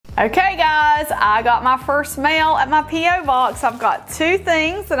Okay guys, I got my first mail at my P.O. box. I've got two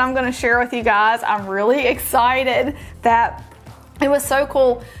things that I'm gonna share with you guys. I'm really excited that it was so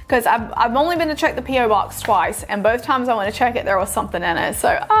cool because I've only been to check the P.O. box twice, and both times I went to check it, there was something in it.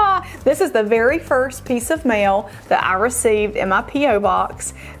 So, this is the very first piece of mail that I received in my P.O.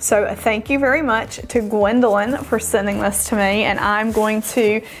 box. So, thank you very much to Gwendolyn for sending this to me, and I'm going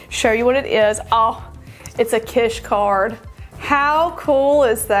to show you what it is. Oh, it's a Kish card. How cool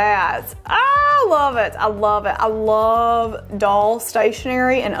is that? I love it. I love it. I love doll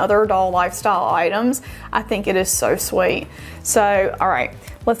stationery and other doll lifestyle items. I think it is so sweet. So, all right,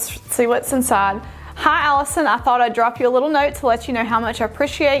 let's see what's inside. Hi, Allison. I thought I'd drop you a little note to let you know how much I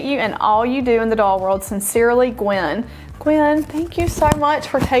appreciate you and all you do in the doll world. Sincerely, Gwen. Gwen, thank you so much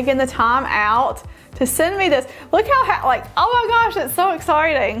for taking the time out to send me this. Look how, like, oh my gosh, it's so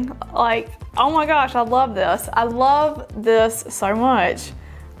exciting. Like, oh my gosh, I love this. I love this so much.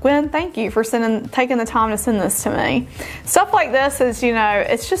 Gwen, thank you for taking the time to send this to me. Stuff like this is, you know,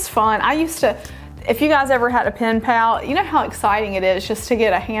 it's just fun. I used to, if you guys ever had a pen pal, you know how exciting it is just to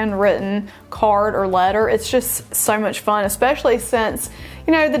get a handwritten card or letter. It's just so much fun, especially since,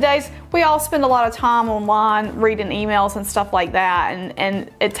 you know, the days we all spend a lot of time online reading emails and stuff like that, and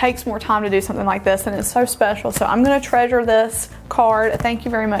it takes more time to do something like this, and it's so special. So I'm going to treasure this card. Thank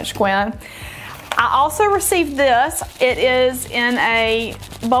you very much, Gwen. I also received this. It is in a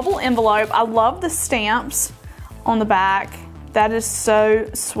bubble envelope. I love the stamps on the back. That is so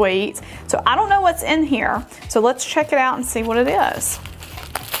sweet. So I don't know what's in here. So let's check it out and see what it is.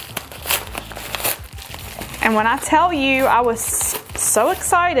 And when I tell you, I was so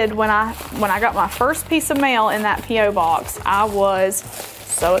excited when I got my first piece of mail in that P.O. box. I was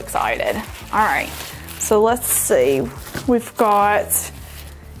so excited. All right, so let's see. We've got,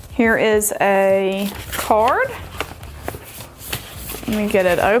 here is a card. Let me get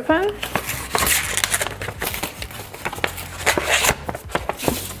it open.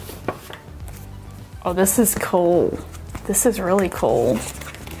 Oh, this is cool. This is really cool.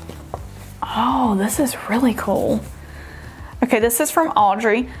 Oh, this is really cool. Okay, this is from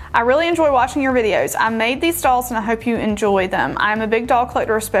Audrey. I really enjoy watching your videos. I made these dolls and I hope you enjoy them. I am a big doll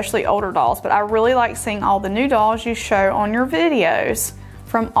collector, especially older dolls, but I really like seeing all the new dolls you show on your videos.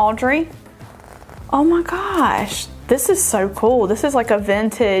 From Audrey. Oh my gosh, this is so cool. This is like a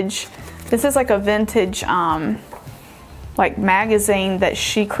vintage, like magazine that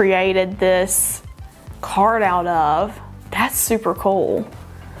she created this card out of. That's super cool.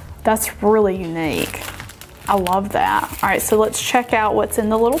 That's really unique. I love that. All right, so let's check out what's in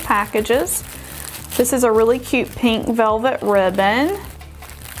the little packages. This is a really cute pink velvet ribbon.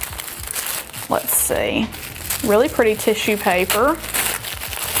 Let's see. Really pretty tissue paper.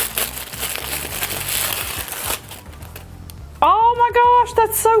 Oh my gosh,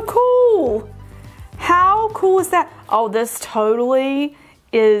 that's so cool. How cool is that? Oh, this totally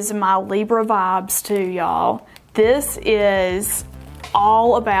is my Libra vibes too, y'all. This is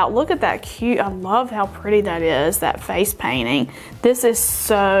all about, look at that cute, I love how pretty that is, that face painting. This is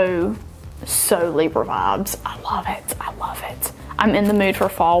so Libra vibes. I love it, I love it. I'm in the mood for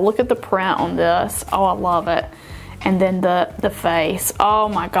fall. Look at the print on this. Oh, I love it. And then the face. Oh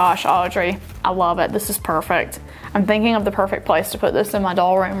my gosh, Audrey, I love it. This is perfect. I'm thinking of the perfect place to put this in my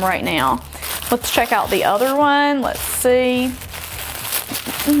doll room right now. Let's check out the other one. Let's see.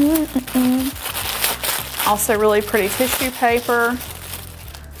 Also really pretty tissue paper.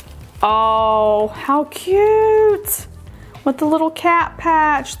 Oh, how cute. With the little cat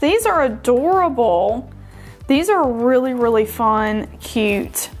patch. These are adorable. These are really, really fun,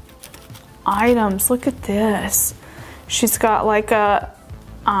 cute items. Look at this. She's got like a,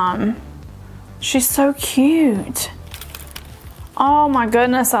 she's so cute. Oh my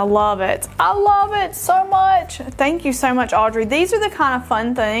goodness, I love it. I love it so much. Thank you so much, Audrey. These are the kind of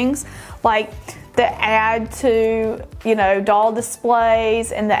fun things like that add to, you know, doll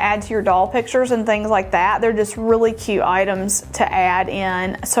displays and that add to your doll pictures and things like that. They're just really cute items to add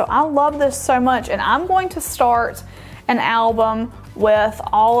in. So I love this so much, and I'm going to start an album with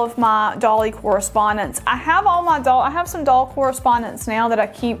all of my Dolly correspondence. I have some doll correspondence now that I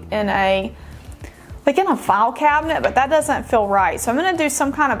keep in a file cabinet, but that doesn't feel right. So I'm gonna do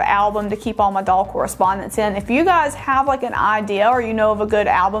some kind of album to keep all my doll correspondence in. If you guys have like an idea, or you know of a good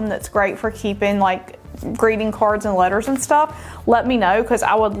album that's great for keeping like greeting cards and letters and stuff, let me know, because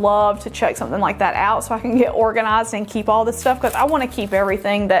I would love to check something like that out so I can get organized and keep all this stuff, because I want to keep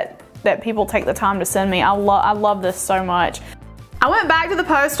everything that people take the time to send me. I love this so much. I went back to the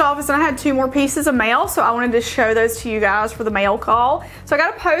post office and I had 2 more pieces of mail, so I wanted to show those to you guys for the mail call. So I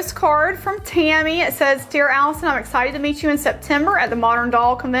got a postcard from Tammy. It says, "Dear Allison, I'm excited to meet you in September at the Modern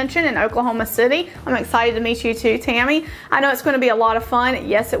Doll Convention in Oklahoma City." I'm excited to meet you too, Tammy. I know it's going to be a lot of fun.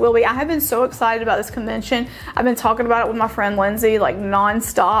 Yes, it will be. I have been so excited about this convention. I've been talking about it with my friend Lindsay like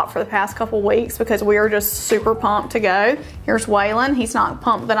non-stop for the past couple weeks because we are just super pumped to go. Here's Waylon. He's not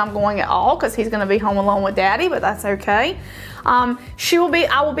pumped that I'm going at all because he's going to be home alone with Daddy, but that's okay.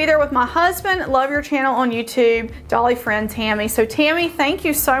 I will be there with my husband. Love your channel on YouTube, Dolly friend Tammy. So Tammy, thank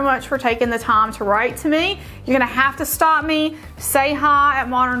you so much for taking the time to write to me. You're gonna have to stop me, say hi at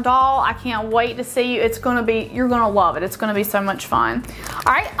Modern Doll. I can't wait to see you. You're gonna love it. It's gonna be so much fun.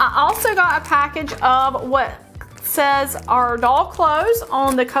 All right, I also got a package of what says our doll clothes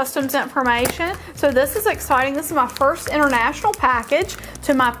on the customs information. So this is exciting. This is my first international package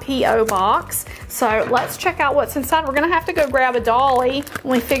to my P.O. box. So let's check out what's inside. We're gonna have to go grab a dolly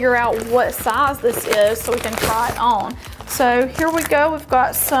when we figure out what size this is so we can try it on. So here we go. We've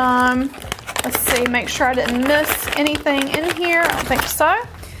got some, let's see, make sure I didn't miss anything in here. I don't think so.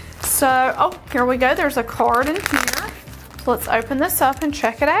 So, oh, here we go. There's a card in here. So let's open this up and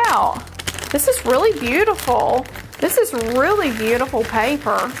check it out. This is really beautiful. This is really beautiful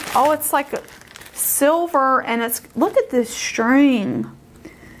paper. Oh, it's like a silver and it's, look at this string.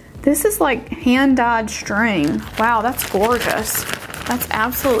 This is like hand-dyed string. Wow, that's gorgeous. That's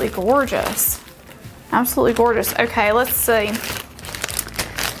absolutely gorgeous. Absolutely gorgeous. Okay, let's see.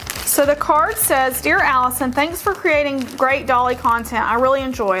 So the card says, "Dear Allison, thanks for creating great Dolly content. I really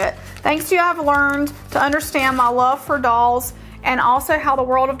enjoy it. Thanks to you, I've learned to understand my love for dolls and also how the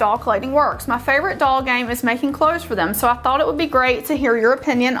world of doll collecting works. My favorite doll game is making clothes for them, so I thought it would be great to hear your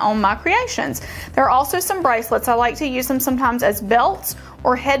opinion on my creations. There are also some bracelets. I like to use them sometimes as belts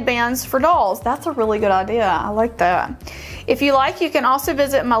or headbands for dolls." That's a really good idea. I like that. "If you like, you can also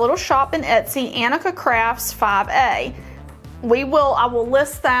visit my little shop in Etsy, Annika Crafts 5A. I will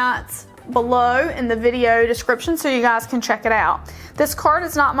list that below in the video description so you guys can check it out. This card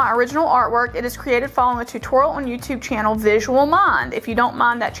is not my original artwork. It is created following a tutorial on YouTube channel Visual Mind. If you don't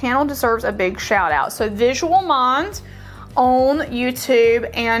mind, that channel deserves a big shout out." So Visual Mind on YouTube,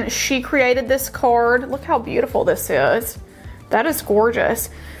 and she created this card. Look how beautiful this is. That is gorgeous.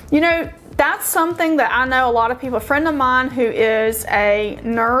 You know, that's something that I know a lot of people, a friend of mine who is a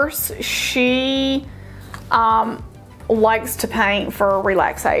nurse, she likes to paint for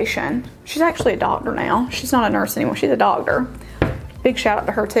relaxation. She's actually a doctor now. She's not a nurse anymore. She's a doctor. Big shout out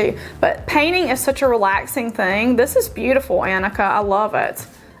to her too. But painting is such a relaxing thing. This is beautiful, Annika. I love it.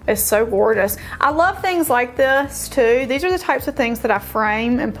 It's so gorgeous. I love things like this too. These are the types of things that I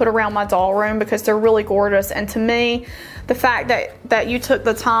frame and put around my doll room because they're really gorgeous. And to me, the fact that you took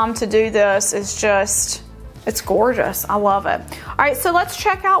the time to do this is just, it's gorgeous. I love it. All right, so let's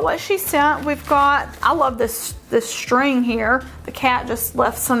check out what she sent. We've got, I love this string here. The cat just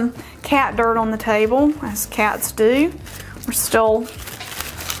left some cat dirt on the table, as cats do. We're still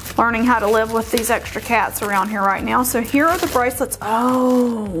learning how to live with these extra cats around here right now. So here are the bracelets.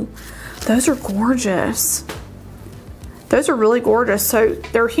 Oh, those are gorgeous. Those are really gorgeous. So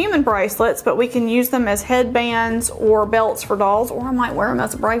they're human bracelets, but we can use them as headbands or belts for dolls, or I might wear them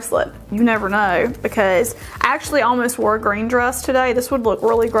as a bracelet. You never know, because I actually almost wore a green dress today. This would look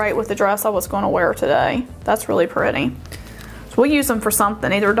really great with the dress I was going to wear today. That's really pretty. So we'll use them for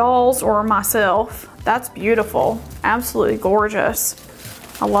something, either dolls or myself. That's beautiful. Absolutely gorgeous.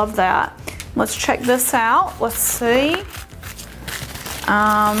 I love that. Let's check this out. Let's see.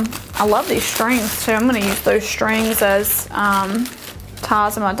 I love these strings too. I'm going to use those strings as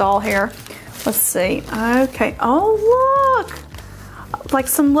ties in my doll hair. Let's see. Okay. Oh, look. Like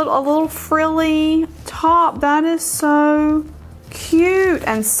a little frilly top. That is so cute.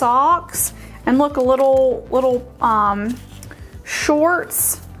 And socks. And look, a little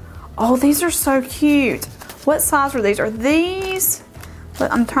shorts. Oh, these are so cute. What size are these? Are these?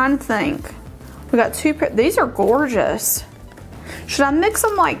 I'm trying to think. We got two pairs. These are gorgeous. Should I mix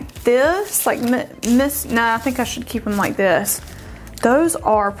them like this? Like no, I think I should keep them like this. Those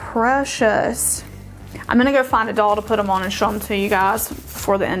are precious. I'm gonna go find a doll to put them on and show them to you guys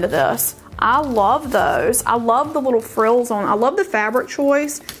before the end of this. I love those. I love the little frills on. I love the fabric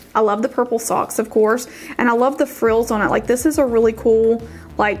choice. I love the purple socks, of course, and I love the frills on it. Like, this is a really cool,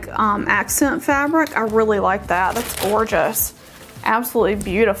 like, accent fabric. I really like that. That's gorgeous. Absolutely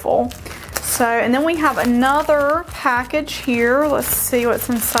beautiful. So, and then we have another package here. Let's see what's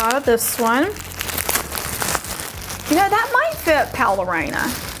inside of this one. You know, that might fit Palorina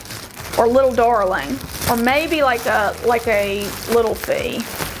or Little Darling, or maybe like a Little Fee.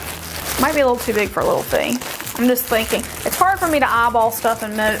 Might be a little too big for a Little Fee. I'm just thinking. It's hard for me to eyeball stuff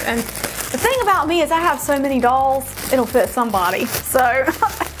and the thing about me is I have so many dolls, it'll fit somebody. So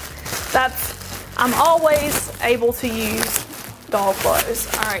I'm always able to use doll clothes.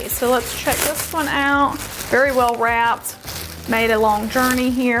 All right, so let's check this one out. Very well wrapped. Made a long journey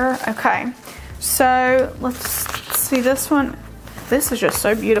here. Okay, so let's see this one. This is just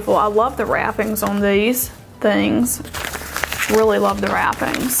so beautiful. I love the wrappings on these things. Really love the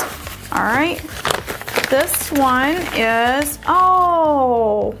wrappings. All right, this one is,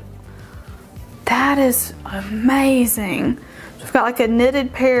 oh, that is amazing. So we've got like a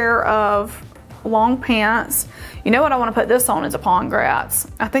knitted pair of long pants. You know what I want to put this on is a Pawn Gratz.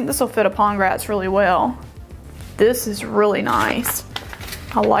 I think this will fit a Pawn Gratz really well. This is really nice.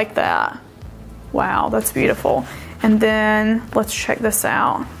 I like that. Wow, that's beautiful. And then let's check this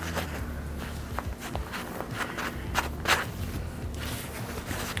out.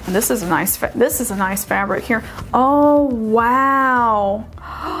 And this is a nice fabric here. Oh, wow.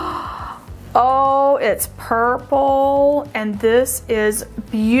 Oh, it's purple, and this is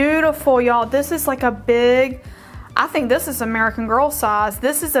beautiful, y'all. This is like a big, I think this is American Girl size.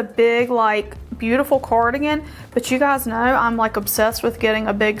 This is a big, like, beautiful cardigan, but you guys know I'm like obsessed with getting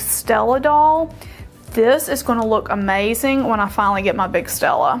a big Stella doll. This is gonna look amazing when I finally get my big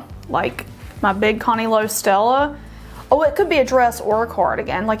Stella, like my big Connie Lowe Stella. Oh, it could be a dress or a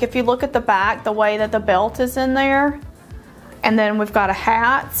cardigan. Like if you look at the back, the way that the belt is in there, and then we've got a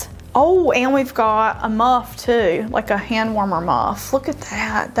hat. Oh, and we've got a muff too, like a hand warmer muff. Look at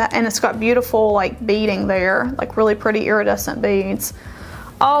that. And it's got beautiful like beading there, like really pretty iridescent beads.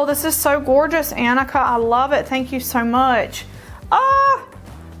 Oh, this is so gorgeous, Annika. I love it. Thank you so much. Ah,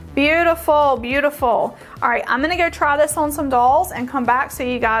 beautiful, beautiful. All right, I'm gonna go try this on some dolls and come back so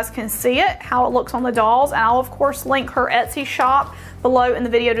you guys can see it, how it looks on the dolls. And I'll of course link her Etsy shop below in the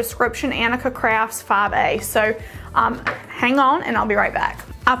video description, Annika Crafts 5A. So hang on and I'll be right back.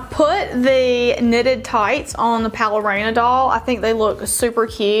 I put the knitted tights on the Palorina doll. I think they look super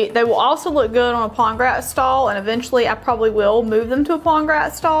cute. They will also look good on a Pawn Gratz doll, and eventually I probably will move them to a Pawn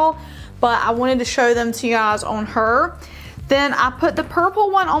Gratz doll, but I wanted to show them to you guys on her. Then I put the purple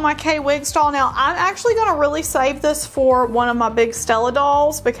one on my K-Wigs doll. Now I'm actually gonna really save this for one of my big Stella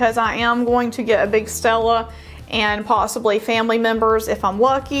dolls because I am going to get a big Stella and possibly family members if I'm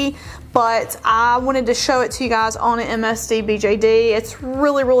lucky. But I wanted to show it to you guys on an MSD BJD. It's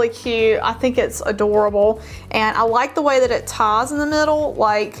really, really cute. I think it's adorable. And I like the way that it ties in the middle.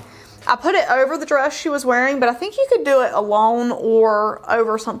 Like, I put it over the dress she was wearing, but I think you could do it alone or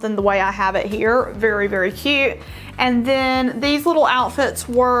over something the way I have it here. Very, very cute. And then these little outfits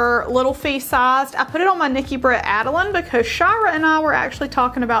were Little Fee sized. I put it on my Nikki Britt Adeline because Shira and I were actually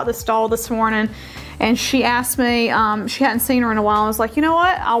talking about this doll this morning. And she asked me, she hadn't seen her in a while. I was like, you know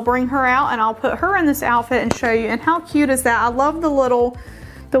what? I'll bring her out and I'll put her in this outfit and show you. And how cute is that? I love the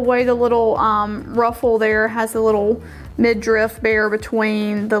way the little ruffle there has the little midriff bear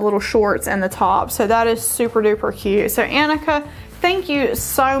between the little shorts and the top. So that is super duper cute. So Annika, thank you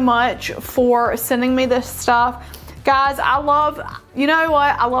so much for sending me this stuff. Guys, you know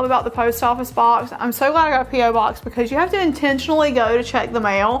what I love about the post office box? I'm so glad I got a P.O. box because you have to intentionally go to check the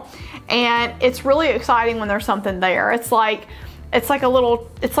mail. And it's really exciting when there's something there. It's like a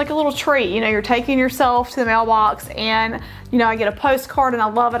little treat. You know, you're taking yourself to the mailbox and, you know, I get a postcard and I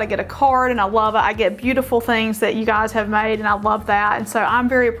love it. I get a card and I love it. I get beautiful things that you guys have made and I love that. And so I'm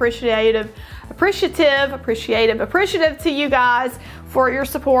very appreciative to you guys for your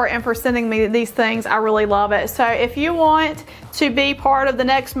support and for sending me these things. I really love it. So if you want to be part of the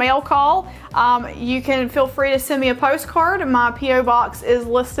next mail call, you can feel free to send me a postcard. My P.O. box is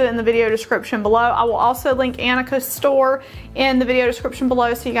listed in the video description below. I will also link Annika's store in the video description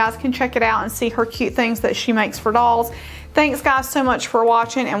below so you guys can check it out and see her cute things that she makes for dolls. Thanks guys so much for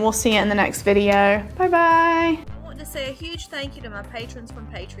watching, and we'll see you in the next video. Bye bye. To say a huge thank you to my patrons from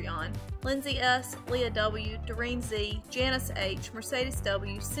Patreon: Lindsay S., Leah W., Doreen Z., Janice H., Mercedes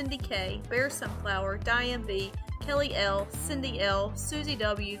W., Cindy K., Bear Sunflower, Diane B., Kelly L., Cindy L., Susie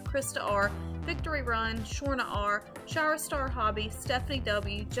W., Krista R., Victory Run, Shorna R., Shara Star Hobby, Stephanie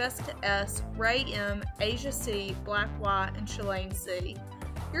W., Jessica S., Ray M., Asia C., Black Y., and Shalane C.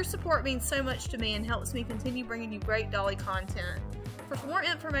 Your support means so much to me and helps me continue bringing you great Dolly content. For more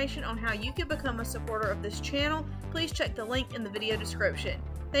information on how you can become a supporter of this channel, please check the link in the video description.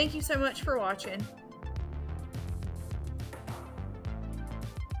 Thank you so much for watching.